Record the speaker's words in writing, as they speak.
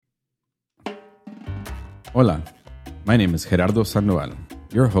Hola, my name is Gerardo Sandoval,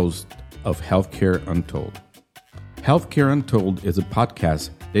 your host of Healthcare Untold. Healthcare Untold is a podcast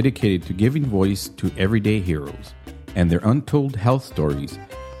dedicated to giving voice to everyday heroes and their untold health stories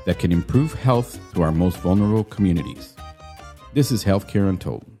that can improve health to our most vulnerable communities. This is Healthcare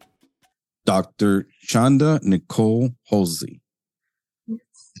Untold. Dr. Chanda Nicole Halsey.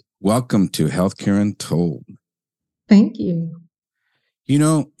 Welcome to Healthcare Untold. Thank you. You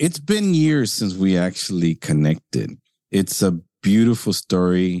know, it's been years since we actually connected. It's a beautiful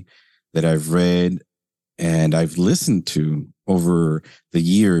story that I've read and I've listened to over the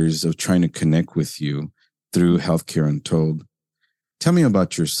years of trying to connect with you through Healthcare Untold. Tell me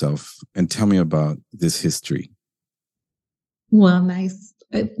about yourself and tell me about this history. Well, nice.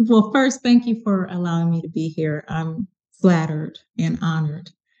 Well, first, thank you for allowing me to be here. I'm flattered and honored.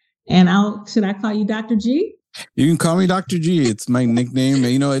 And should I call you Dr. G? You can call me Dr. G. It's my nickname.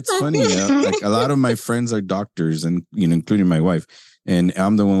 You know, it's funny. Like a lot of my friends are doctors and, you know, including my wife, and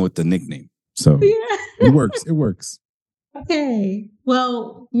I'm the one with the nickname. So It works. It works. Okay.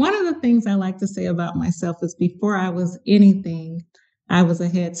 Well, one of the things I like to say about myself is before I was anything, I was a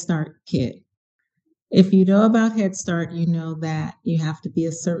Head Start kid. If you know about Head Start, you know that you have to be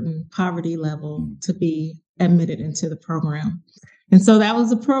a certain poverty level to be admitted into the program. And so that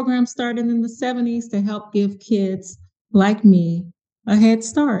was a program started in the 70s to help give kids like me a head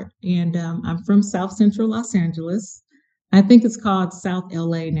start. And I'm from South Central Los Angeles. I think it's called South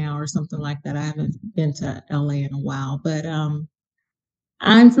LA now or something like that. I haven't been to LA in a while, but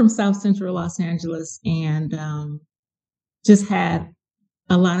I'm from South Central Los Angeles and just had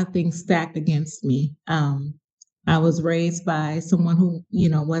a lot of things stacked against me. I was raised by someone who, you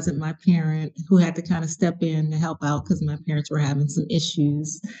know, wasn't my parent, who had to kind of step in to help out because my parents were having some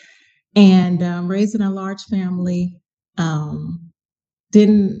issues. And raised in a large family,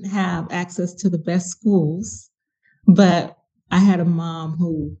 didn't have access to the best schools, but I had a mom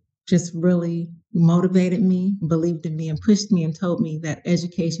who just really motivated me, believed in me, and pushed me and told me that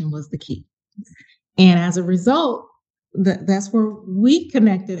education was the key. And as a result, that's where we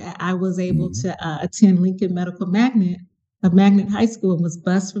connected. I was able to attend Lincoln Medical Magnet, a magnet high school, and was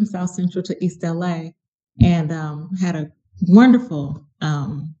bused from South Central to East LA, and had a wonderful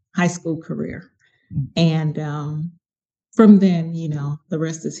high school career. And from then, you know, the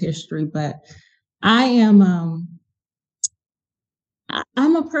rest is history. But I am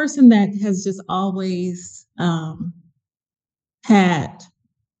I'm a person that has just always had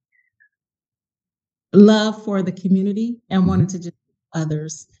love for the community and wanted to just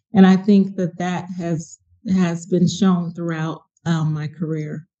others. And I think that has been shown throughout my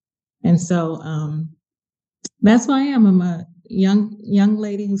career. And so that's who I am. I'm a young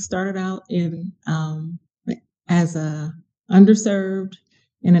lady who started out in as a underserved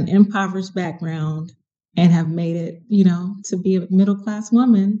in an impoverished background and have made it, you know, to be a middle-class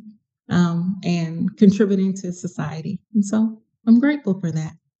woman and contributing to society. And so I'm grateful for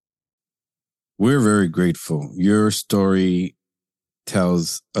that. We're very grateful. Your story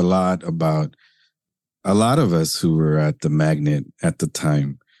tells a lot about a lot of us who were at the magnet at the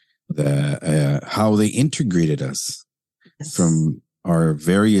time, how they integrated us from our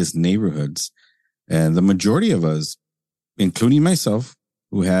various neighborhoods. And the majority of us, including myself,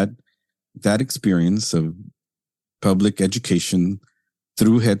 who had that experience of public education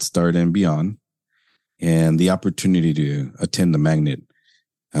through Head Start and beyond, and the opportunity to attend the magnet.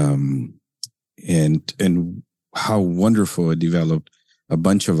 And how wonderful it developed a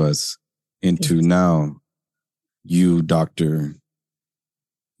bunch of us into now you, doctor.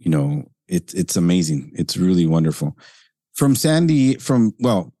 You know, it's amazing. It's really wonderful. Let's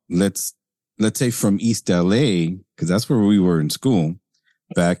say from East LA, because that's where we were in school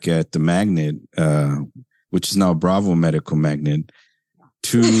back at the magnet, which is now Bravo Medical Magnet,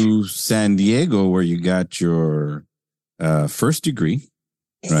 to San Diego, where you got your first degree,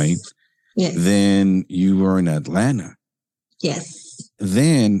 right? Yes. Then you were in Atlanta. Yes.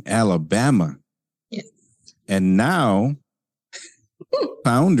 Then Alabama. Yes. And now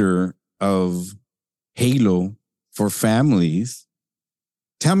founder of Halo for Families.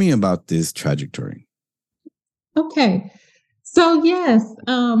 Tell me about this trajectory. Okay. So yes,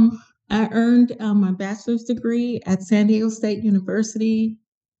 I earned my bachelor's degree at San Diego State University.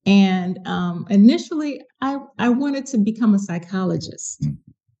 And initially I wanted to become a psychologist.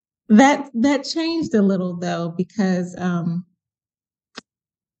 That changed a little though, because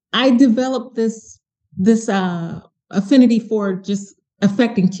I developed this affinity for just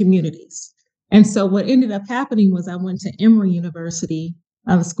affecting communities. And so what ended up happening was I went to Emory University,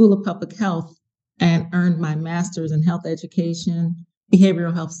 the School of Public Health, and earned my master's in health education,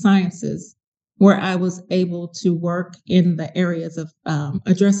 behavioral health sciences, where I was able to work in the areas of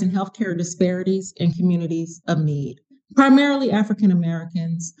addressing healthcare disparities in communities of need, primarily African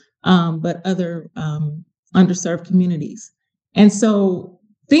Americans, but other underserved communities. And so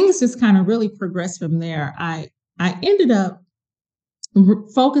things just kind of really progressed from there. I ended up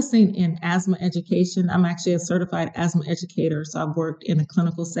focusing in asthma education. I'm actually a certified asthma educator, so I've worked in a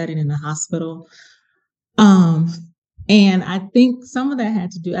clinical setting in the hospital. Um, and I think some of that had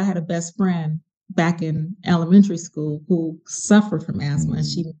to do, I had a best friend back in elementary school who suffered from asthma. And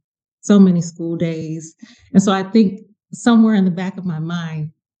she so many school days. And so I think somewhere in the back of my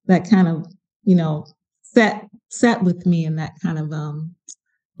mind, that kind of, sat with me, and that kind of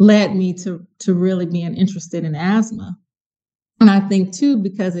led me to really being interested in asthma. And I think too,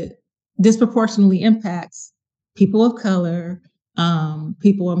 because it disproportionately impacts people of color,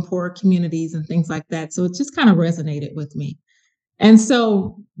 people in poor communities and things like that. So it just kind of resonated with me. And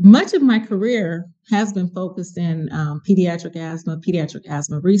so much of my career has been focused in pediatric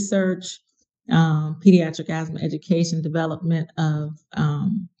asthma research, pediatric asthma education, development of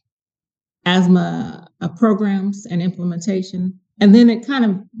asthma programs and implementation. And then it kind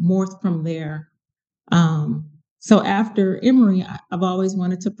of morphed from there. So after Emory, I've always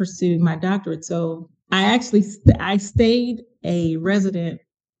wanted to pursue my doctorate. So I stayed a resident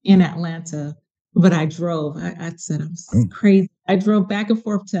in Atlanta, but I drove. I said I'm crazy. I drove back and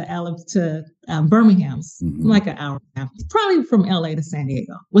forth to Birmingham, like an hour and a half, probably from LA to San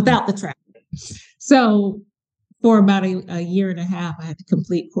Diego without the traffic. So for about a year and a half, I had to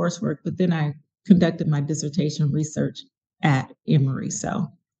complete coursework, but then I conducted my dissertation research at Emory. So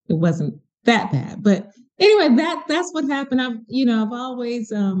it wasn't that bad. But anyway, that's what happened. I've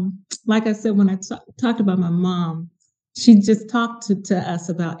always, like I said, when I talked about my mom, she just talked to us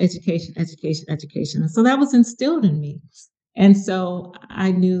about education. And so that was instilled in me. And so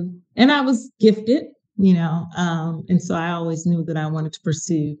I knew, and I was gifted, and so I always knew that I wanted to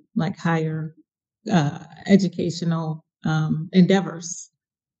pursue like higher educational endeavors.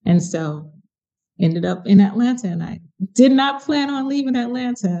 And so ended up in Atlanta, and I did not plan on leaving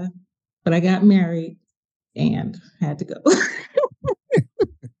Atlanta, but I got married and had to go.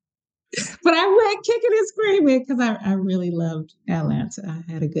 But I went kicking and screaming because I really loved Atlanta.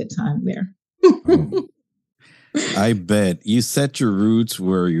 I had a good time there. I bet you set your roots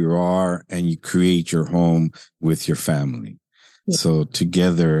where you are and you create your home with your family. Yeah. So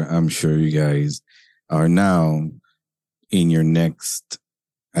together, I'm sure you guys are now in your next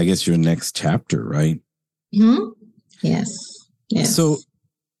chapter, right? Mm-hmm. Yes. So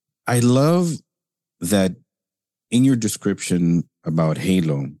I love that in your description about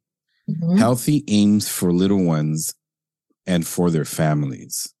Halo, healthy aims for little ones and for their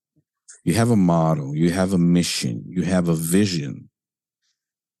families. You have a model, you have a mission, you have a vision.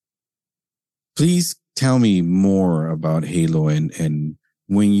 Please tell me more about Halo and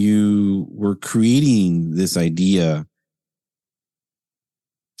when you were creating this idea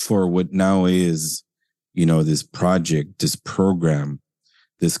for what now is, this project, this program,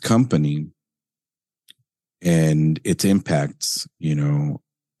 this company, and its impacts,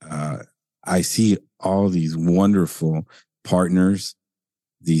 I see all these wonderful partners,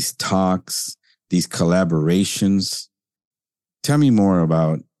 these talks, these collaborations. Tell me more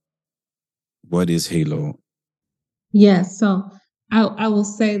about what is Halo. Yes, so I will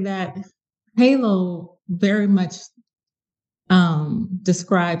say that Halo very much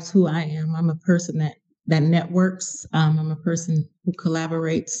describes who I am. I'm a person that networks. I'm a person who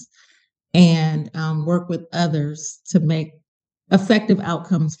collaborates and work with others to make effective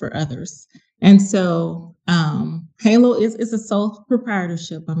outcomes for others. And so Halo is a sole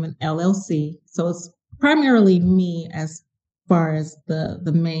proprietorship. I'm an LLC. So it's primarily me as far as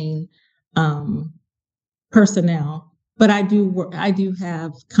the main personnel. But I do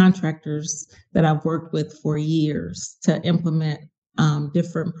have contractors that I've worked with for years to implement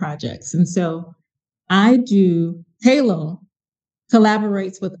different projects. And so Halo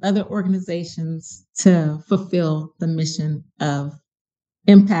collaborates with other organizations to fulfill the mission of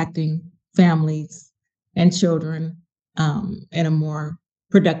impacting families and children in a more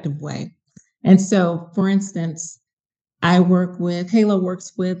productive way. And so, for instance, Halo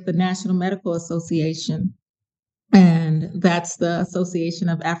works with the National Medical Association, and that's the Association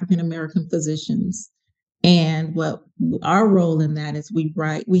of African American Physicians. And what our role in that is we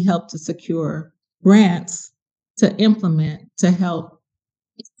help to secure grants to implement to help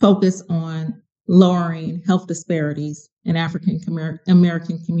focus on lowering health disparities in African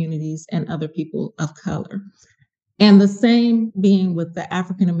American communities and other people of color. And the same being with the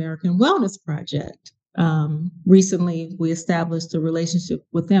African American Wellness Project. Recently, we established a relationship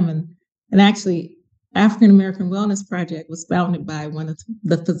with them, And actually, African American Wellness Project was founded by one of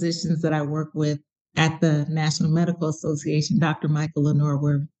the physicians that I work with at the National Medical Association, Dr. Michael Lenore.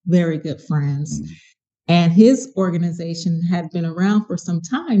 We're very good friends. Mm-hmm. And his organization had been around for some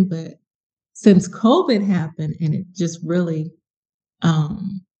time, but since COVID happened, and it just really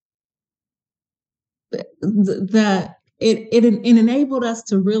it enabled us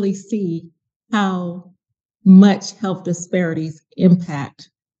to really see how much health disparities impact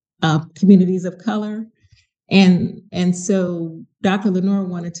communities of color. And so Dr. Lenore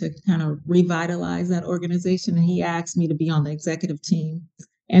wanted to kind of revitalize that organization, and he asked me to be on the executive team.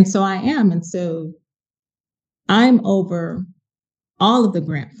 And so I am. And so I'm over all of the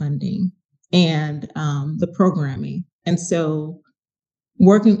grant funding and the programming. And so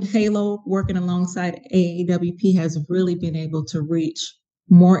Halo, working alongside AAWP, has really been able to reach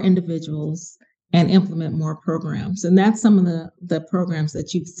more individuals and implement more programs. And that's some of the programs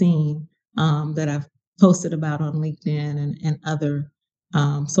that you've seen that I've posted about on LinkedIn and other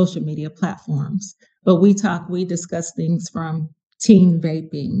social media platforms. But we discuss things from teen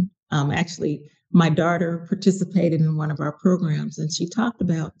vaping. Actually, my daughter participated in one of our programs, and she talked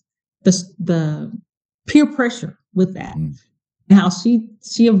about the peer pressure with that, and how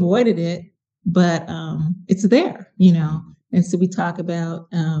she avoided it, but it's there, And so we talk about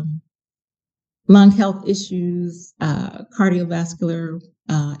lung health issues, cardiovascular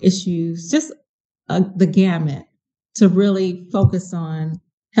issues, just the gamut, to really focus on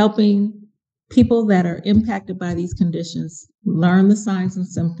helping people that are impacted by these conditions learn the signs and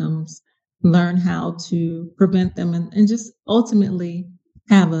symptoms, learn how to prevent them, and just ultimately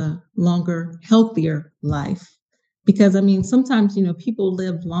have a longer, healthier life. Because sometimes, people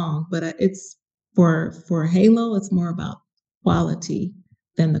live long, but it's for Halo, it's more about quality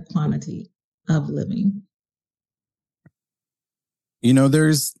than the quantity of living.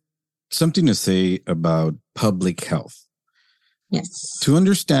 There's something to say about public health. Yes. To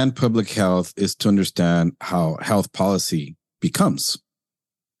understand public health is to understand how health policy becomes.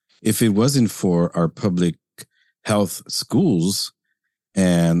 If it wasn't for our public health schools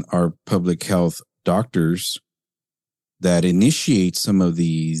and our public health doctors that initiate some of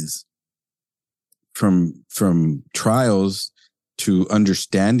these from trials to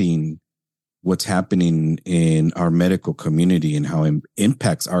understanding what's happening in our medical community and how it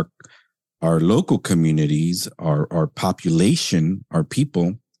impacts our local communities, our population, our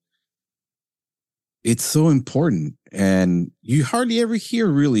people, it's so important. And you hardly ever hear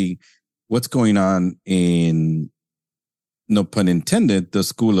really what's going on in, no pun intended, the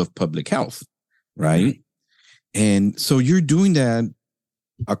School of Public Health, right? And so you're doing that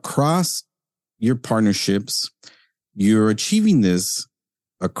across your partnerships. You're achieving this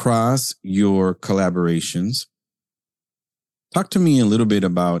across your collaborations. Talk to me a little bit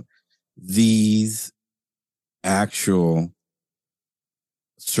about these actual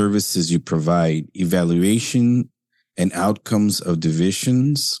services you provide: evaluation and outcomes of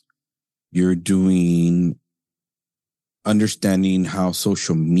divisions. You're doing understanding how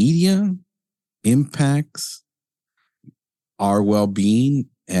social media impacts our well-being,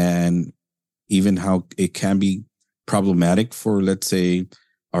 and even how it can be problematic for, let's say,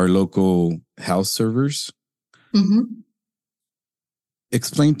 our local health servers. Mm-hmm.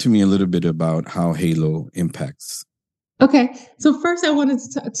 Explain to me a little bit about how Halo impacts. Okay, so first I wanted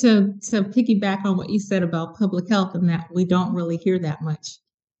to piggyback on what you said about public health, and that we don't really hear that much.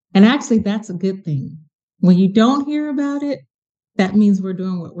 And actually, that's a good thing. When you don't hear about it, that means we're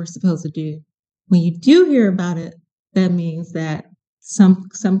doing what we're supposed to do. When you do hear about it, that means that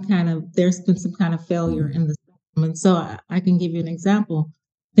there's been some kind of failure in the system. And so I can give you an example.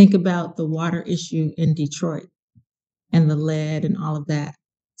 Think about the water issue in Detroit and the lead and all of that.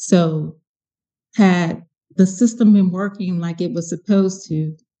 So had the system been working like it was supposed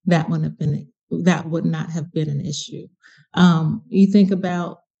to, that would not have been an issue. You think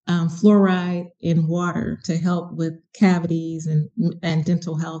about fluoride in water to help with cavities and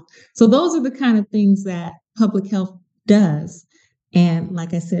dental health. So those are the kind of things that public health does. And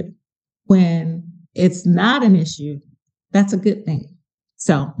like I said, when it's not an issue, that's a good thing.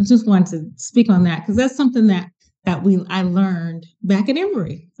 So I just wanted to speak on that, because that's something that I learned back at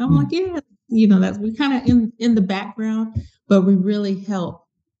Emory. So I'm like, yeah, that's, we kind of in the background, but we really help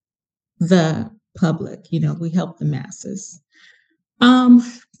the public. We help the masses.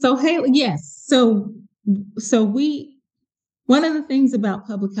 So hey, yes. So one of the things about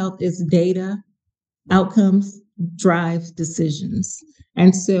public health is data. Outcomes drives decisions.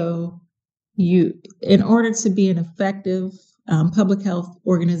 And so in order to be an effective public health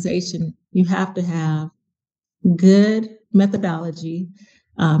organization, you have to have good methodology.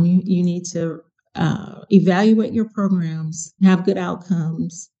 You need to evaluate your programs, have good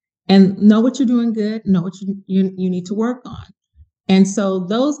outcomes, and know what you're doing good, know what you need to work on. And so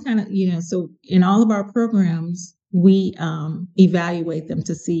those kind of, so in all of our programs, we evaluate them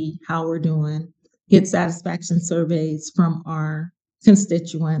to see how we're doing, get satisfaction surveys from our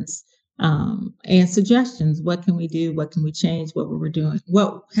constituents, and suggestions. What can we do? What can we change? What we're doing?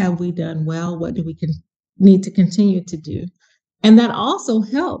 What have we done well? What do we need to continue to do? And that also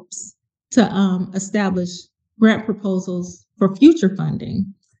helps to establish grant proposals for future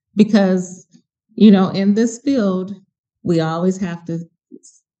funding because, in this field, we always have to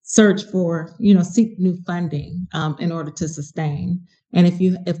search for, seek new funding in order to sustain. And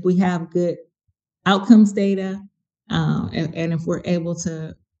if we have good outcomes data, and if we're able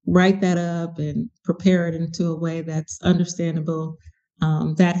to write that up and prepare it into a way that's understandable,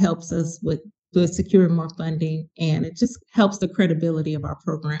 that helps us with securing more funding, and it just helps the credibility of our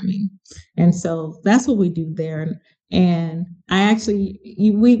programming. And so that's what we do there. And I actually,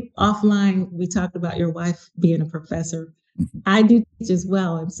 we offline, we talked about your wife being a professor. I do teach as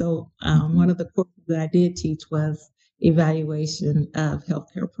well. And so one of the courses that I did teach was evaluation of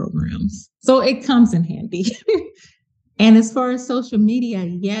healthcare programs. So it comes in handy. And as far as social media,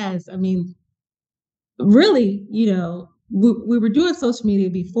 yes, I mean, really, we were doing social media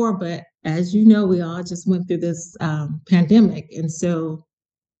before, but as you know, we all just went through this pandemic. And so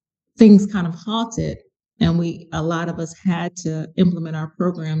things kind of halted, and a lot of us had to implement our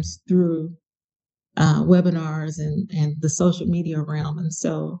programs through webinars and the social media realm. And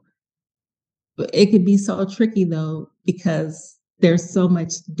so it could be so tricky though, because there's so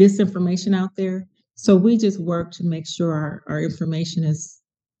much disinformation out there. So we just work to make sure our information is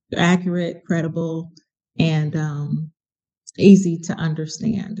accurate, credible, and easy to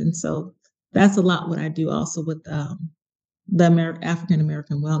understand. And so that's a lot what I do also with the African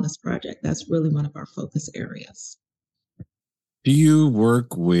American Wellness Project. That's really one of our focus areas. Do you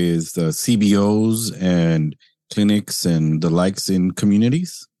work with CBOs and clinics and the likes in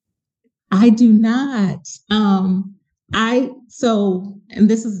communities? I do not. And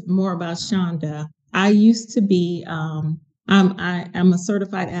this is more about Shonda. I used to be, I'm a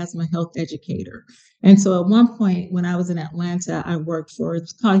certified asthma health educator. And so at one point when I was in Atlanta, I worked for,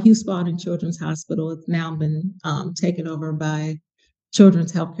 it's called Hugh Spalding Children's Hospital. It's now been taken over by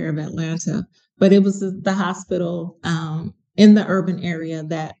Children's Healthcare of Atlanta. But it was the hospital in the urban area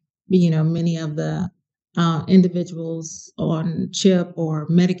that, many of the individuals on CHIP or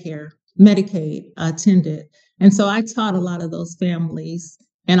Medicaid attended. And so I taught a lot of those families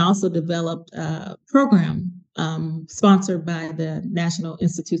and also developed a program sponsored by the National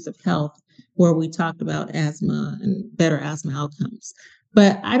Institutes of Health, where we talked about asthma and better asthma outcomes.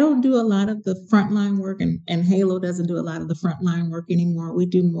 But I don't do a lot of the frontline work, and Halo doesn't do a lot of the frontline work anymore. We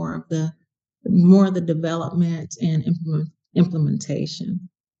do more of the development and implementation.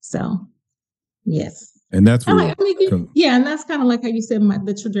 So, yes. And that's where and that's kind of like how you said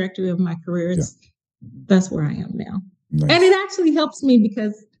the trajectory of my career. That's where I am now. Nice. And it actually helps me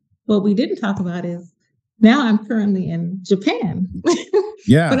because what we didn't talk about is now I'm currently in Japan.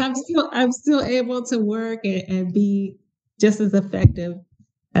 Yeah. But I'm still able to work and be just as effective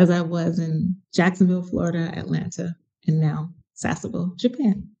as I was in Jacksonville, Florida, Atlanta, and now Sasebo,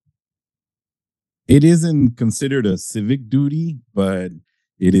 Japan. It isn't considered a civic duty, but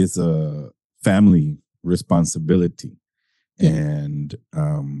it is a family responsibility. Yeah. And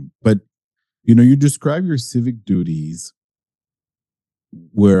but you describe your civic duties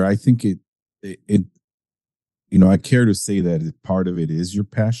where I think it I care to say that part of it is your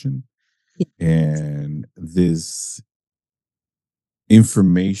passion. Yeah. And this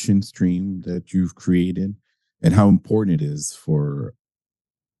information stream that you've created and how important it is for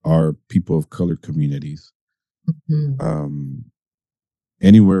our people of color communities. Mm-hmm.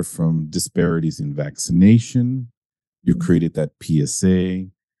 Anywhere from disparities in vaccination, you created that PSA,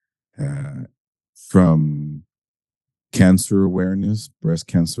 from cancer awareness, breast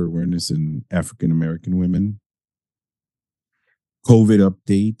cancer awareness in African American women, COVID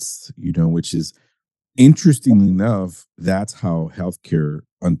updates, which is, interestingly enough, that's how Healthcare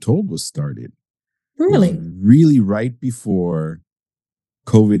Untold was started. Really? Really right before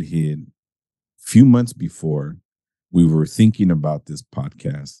COVID hit, a few months before we were thinking about this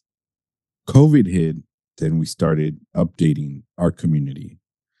podcast. COVID hit, then we started updating our community.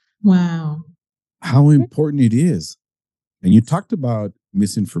 Wow. How important it is. And you talked about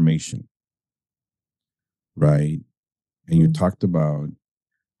misinformation, right? And you talked about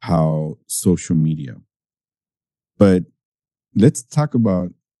how social media. But let's talk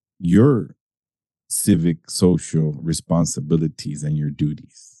about your civic social responsibilities and your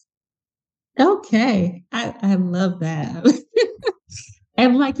duties? Okay. I love that.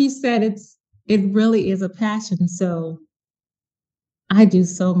 And like you said, it really is a passion. So I do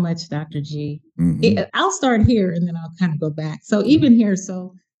so much, Dr. G. Hmm. I'll start here and then I'll kind of go back. So even here,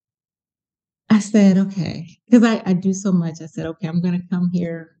 so I said, okay, because I do so much. I said, okay, I'm going to come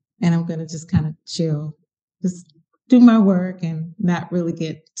here and I'm going to just kind of chill, just do my work and not really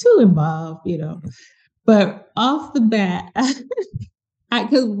get too involved. But off the bat,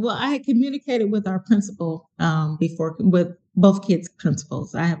 I had communicated with our principal before with both kids'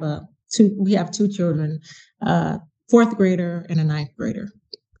 principals. We have two children, fourth grader and a ninth grader.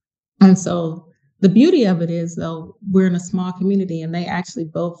 And so the beauty of it is, though, we're in a small community and they actually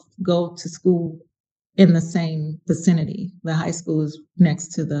both go to school in the same vicinity. The high school is next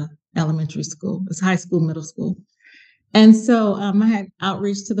to the elementary school. It's high school, middle school. And so I had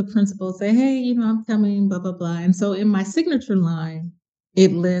outreach to the principal, say, hey, I'm coming, blah, blah, blah. And so in my signature line,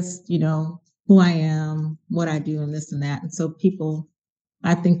 it lists, who I am, what I do, and this and that. And so people,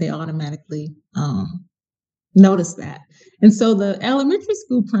 I think they automatically notice that. And so the elementary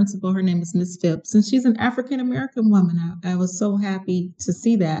school principal, her name is Miss Phipps, and she's an African American woman. I was so happy to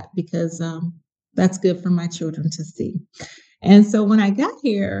see that because that's good for my children to see. And so when I got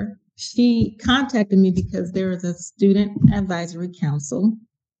here, she contacted me because there is a student advisory council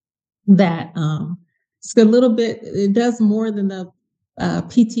that it's a little bit, it does more than the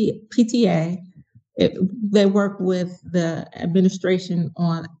PTA. They work with the administration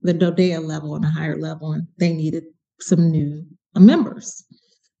on the DODEA level, on a higher level, and they needed some new members.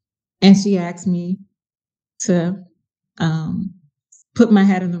 And she asked me to put my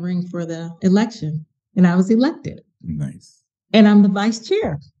hat in the ring for the election, and I was elected. Nice. And I'm the vice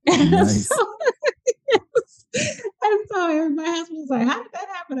chair. Nice. And so my husband was like, how did that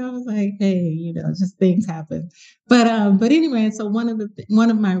happen? I was like, hey, just things happen. But anyway, so one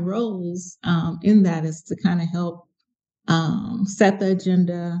of my roles in that is to kind of help set the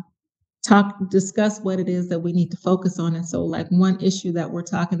agenda, discuss what it is that we need to focus on. And so like one issue that we're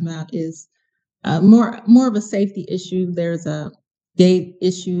talking about is more of a safety issue. There's a gate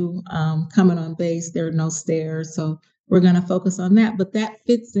issue coming on base. There are no stairs. So we're going to focus on that. But that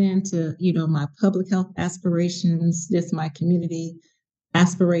fits into, my public health aspirations, just my community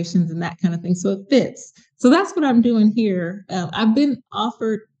aspirations and that kind of thing. So it fits. So that's what I'm doing here. I've been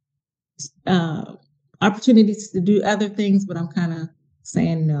offered opportunities to do other things, but I'm kind of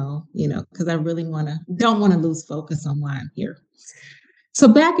saying no, because I really don't want to lose focus on why I'm here. So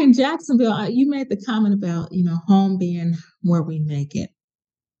back in Jacksonville, you made the comment about, home being where we make it.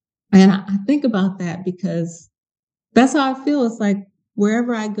 And I think about that because that's how I feel. It's like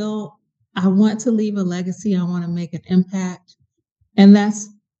wherever I go, I want to leave a legacy. I want to make an impact. And that's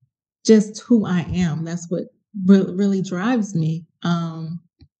just who I am. That's what really drives me. I'm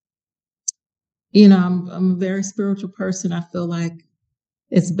a very spiritual person. I feel like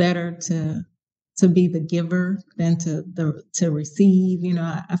it's better to be the giver than to receive.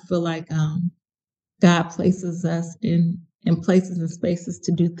 I feel like God places us in places and spaces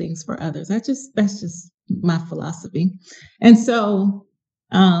to do things for others. That's just my philosophy. And so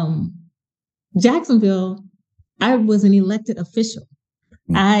Jacksonville, I was an elected official.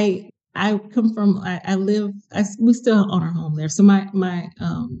 I come from, we still own our home there. So my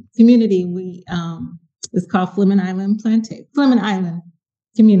community, it's called Fleming Island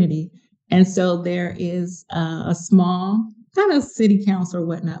community. And so there is a small kind of city council or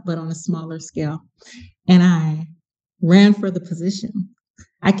whatnot, but on a smaller scale. And I ran for the position.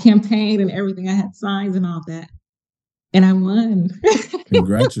 I campaigned and everything. I had signs and all that. And I won.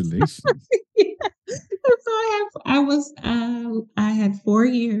 Congratulations. Yeah. So I had 4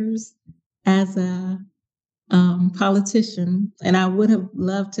 years as a politician, and I would have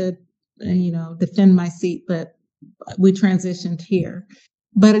loved to, defend my seat, but we transitioned here.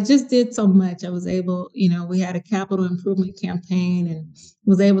 But it just did so much. I was able, we had a capital improvement campaign and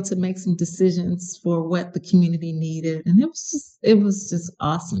was able to make some decisions for what the community needed. And it was just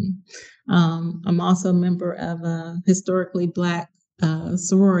awesome. I'm also a member of a historically Black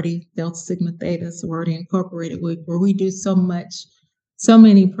sorority, Delta Sigma Theta Sorority Incorporated, where we do so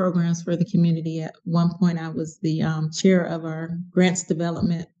many programs for the community. At one point, I was the chair of our grants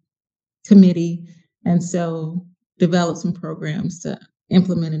development committee, and so developed some programs to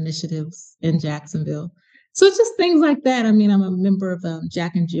implement initiatives in Jacksonville. So it's just things like that. I mean, I'm a member of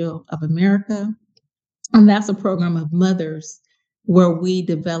Jack and Jill of America, and that's a program of mothers where we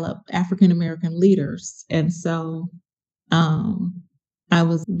develop African American leaders. And so I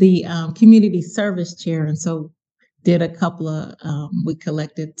was the community service chair, and so did a couple of, we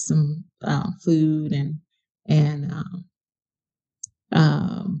collected some food and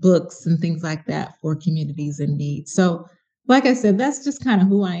books and things like that for communities in need. So, like I said, that's just kind of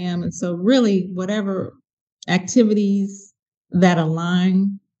who I am. And so, really, whatever activities that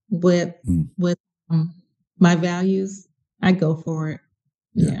align with Mm. with my values, I go for it.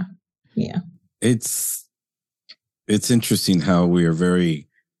 Yeah. Yeah. It's interesting how we are very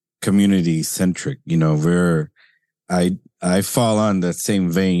community centric. I fall on that same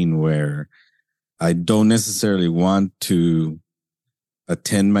vein where I don't necessarily want to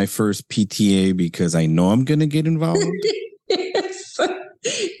attend my first PTA because I know I'm going to get involved. Yes.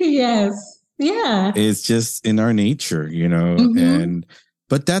 Yes. Yeah. It's just in our nature, Mhm.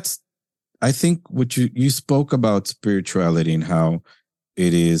 but I think what you spoke about spirituality and how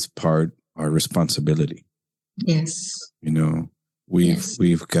it is part our responsibility. Yes.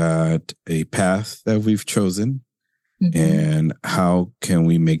 We've got a path that we've chosen, Mhm. and how can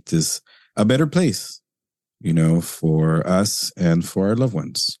we make this a better place, for us and for our loved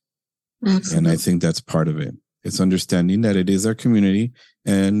ones. Absolutely. And I think that's part of it. It's understanding that it is our community,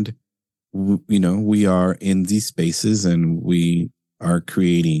 and we are in these spaces, and we are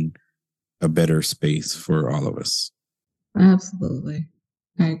creating a better space for all of us. Absolutely.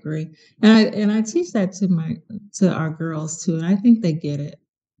 I agree. And I teach that to our girls too, and I think they get it.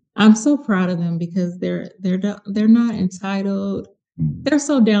 I'm so proud of them because they're not entitled. They're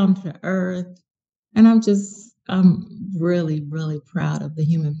so down to earth, and I'm really, really proud of the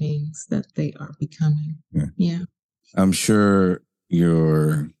human beings that they are becoming. Yeah. I'm sure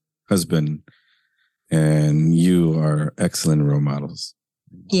your husband and you are excellent role models.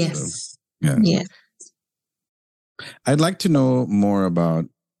 Yes. So, Yes. I'd like to know more about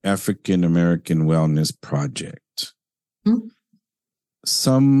African American Wellness Project. Mm-hmm.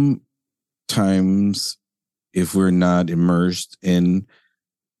 Sometimes, if we're not immersed in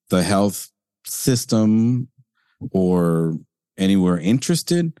the health system or anywhere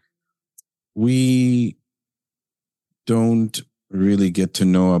interested, we don't really get to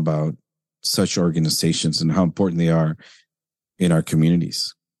know about such organizations and how important they are in our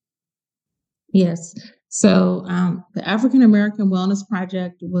communities. Yes. So the African American Wellness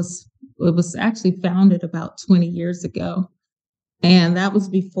Project was actually founded about 20 years ago, and that was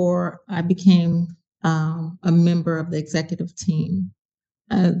before I became a member of the executive team.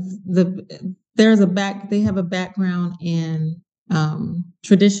 They have a background in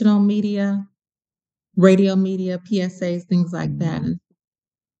traditional media, radio media, PSAs, things like that.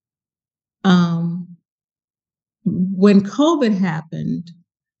 And when COVID happened,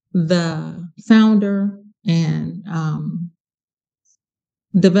 the founder and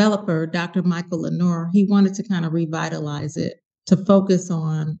developer, Dr. Michael Lenore, he wanted to kind of revitalize it to focus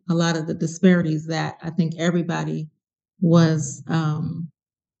on a lot of the disparities that I think everybody was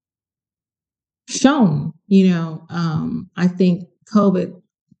shown. I think COVID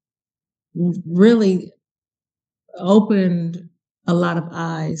really opened a lot of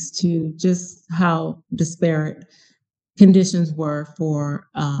eyes to just how disparate conditions were for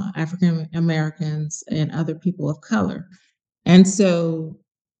African Americans and other people of color. And so,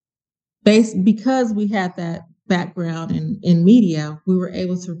 because we had that background in media, we were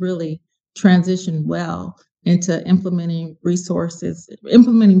able to really transition well into implementing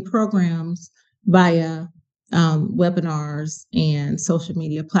programs via webinars and social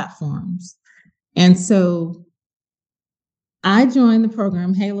media platforms. And so I joined the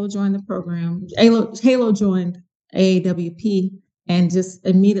program. Halo joined the program. Halo joined AAWP and just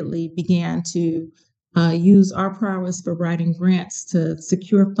immediately began to use our prowess for writing grants to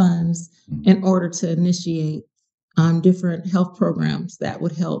secure funds in order to initiate different health programs that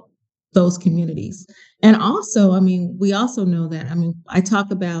would help those communities. And also, we also know that, I talk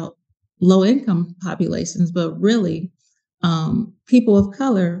about low income populations, but really people of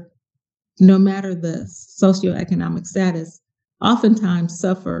color, no matter the socioeconomic status, oftentimes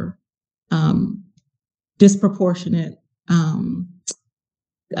suffer disproportionate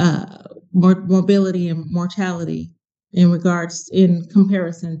morbidity and mortality in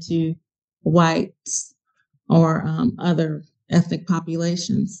comparison to whites or other ethnic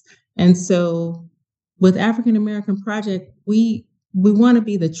populations. And so with African American Project, we want to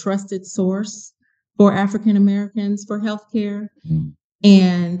be the trusted source for African Americans for healthcare.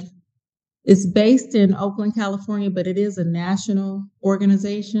 And it's based in Oakland, California, but it is a national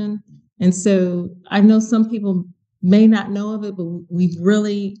organization. And so I know some people may not know of it, but we've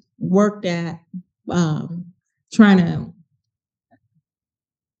really worked at trying to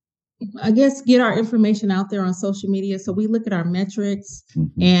I guess, get our information out there on social media. So we look at our metrics,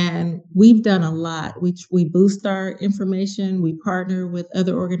 Mhm. and we've done a lot. We boost our information. We partner with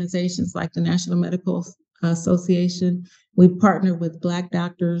other organizations like the National Medical Association. We partner with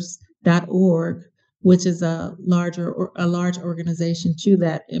blackdoctors.org, which is a large organization too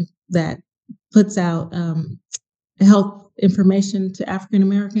that puts out health information to African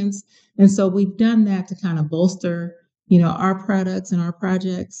Americans. And so we've done that to kind of bolster, our products and our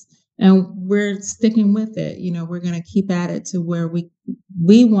projects. And we're sticking with it. We're going to keep at it to where we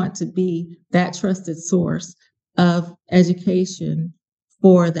want to be that trusted source of education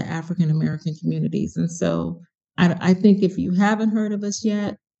for the African American communities. And so I think if you haven't heard of us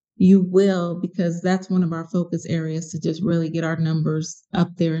yet, you will, because that's one of our focus areas, to just really get our numbers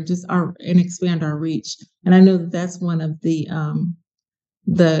up there and and expand our reach. And I know that that's one of the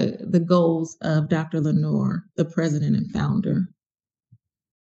goals of Dr. Lenore, the president and founder.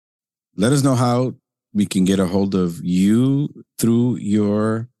 Let us know how we can get a hold of you through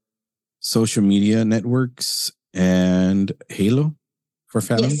your social media networks and Halo for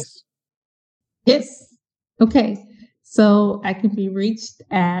Families. Yes. Okay. So I can be reached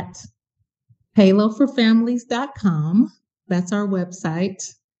at haloforfamilies.com. That's our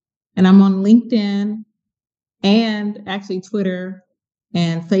website. And I'm on LinkedIn and actually Twitter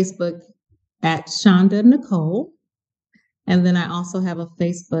and Facebook at Shonda Nicole. And then I also have a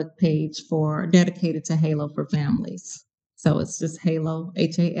Facebook page dedicated to Halo for Families. So it's just Halo,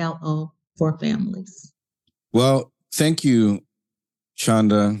 HALO, for Families. Well, thank you,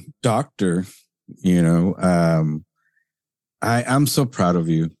 Shonda, Doctor. I'm so proud of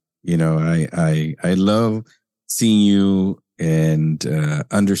you. I love seeing you and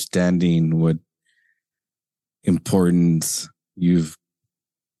understanding what importance you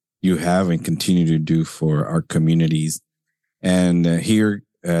have and continue to do for our communities. And here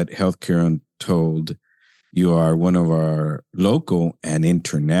at Healthcare Untold, you are one of our local and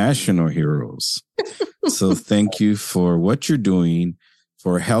international heroes. So thank you for what you're doing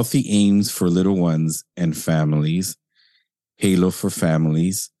for Healthy Aims for Little Ones and Families, Halo for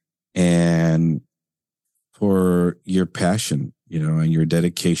Families, and for your passion, and your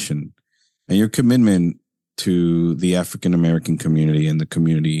dedication and your commitment to the African American community and the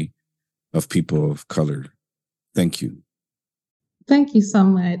community of people of color. Thank you. Thank you so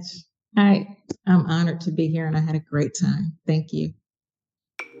much. I'm honored to be here, and I had a great time. Thank you.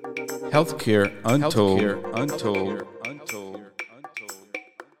 Healthcare Untold.